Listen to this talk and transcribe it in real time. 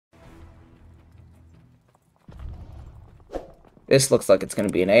This looks like it's gonna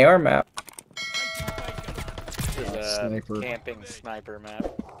be an AR map. This is a Sniper. camping sniper map.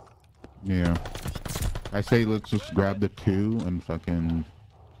 Yeah. I say let's just grab the 2 and fucking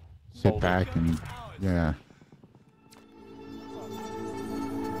sit Hold it. back and yeah.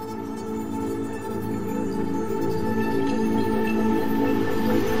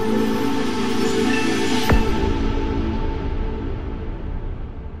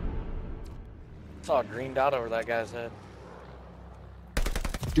 I saw a green dot over that guy's head.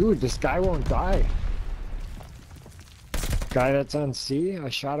 Dude, this guy won't die. Guy that's on C, I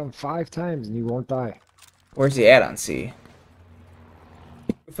shot him 5 times and he won't die. Where's he at on C?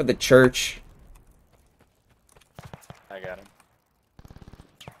 For the church. I got him.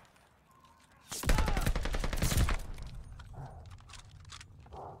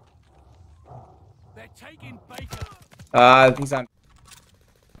 They're taking Baker. He's on.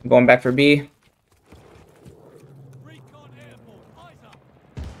 I'm going back for B. Recon airborne. Eyes up.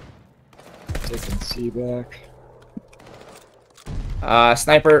 Taking C back.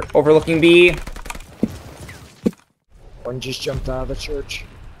 Sniper overlooking B. One just jumped out of the church.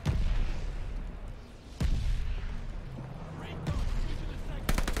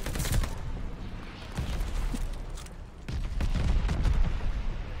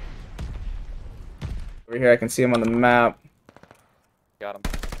 Over here, I can see him on the map. Got him.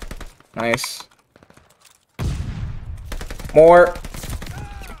 Nice. More.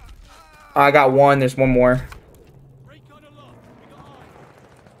 I got one. There's one more. Recon aloft. We got eyes.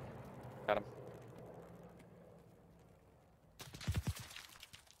 Got him.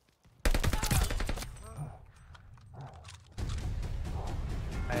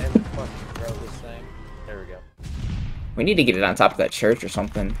 I had to fucking throw this thing. There we go. We need to get it on top of that church or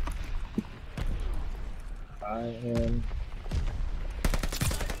something. I am.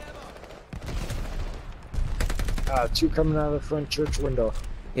 2 coming out of the front church window.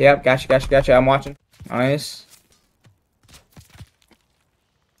 Yep, gotcha. I'm watching. Nice.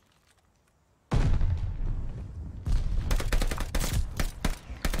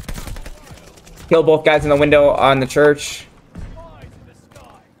 Kill both guys in the window on the church. Eyes in the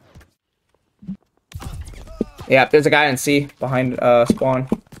sky. Yeah, there's a guy in C behind spawn.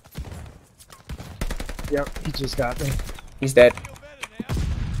 Yep, he just got me. He's dead. Feel better now.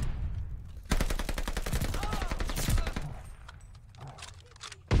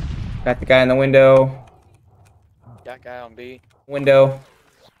 Got the guy in the window. Got guy on B. Window.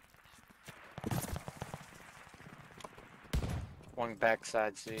 One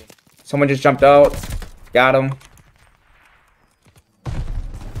backside C. Someone just jumped out. Got him.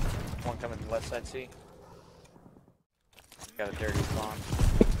 One coming to the left side C. Got a dirty spawn.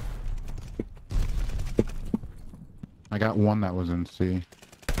 I got one that was in C.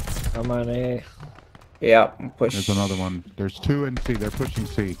 I'm on A. Yep, push. There's another one. There's 2 in C. They're pushing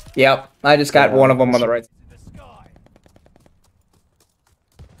C. Yep, I just got one of them on the right. In the sky.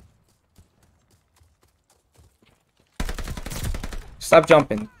 Stop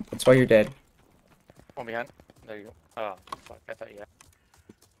jumping. That's why you're dead. One behind. There you go. Oh, fuck. I thought you had.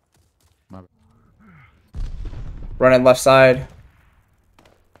 My bad. Running left side.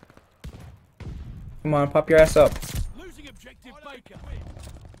 Come on, pop your ass up. Losing objective Baker.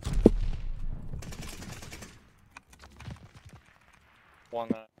 One.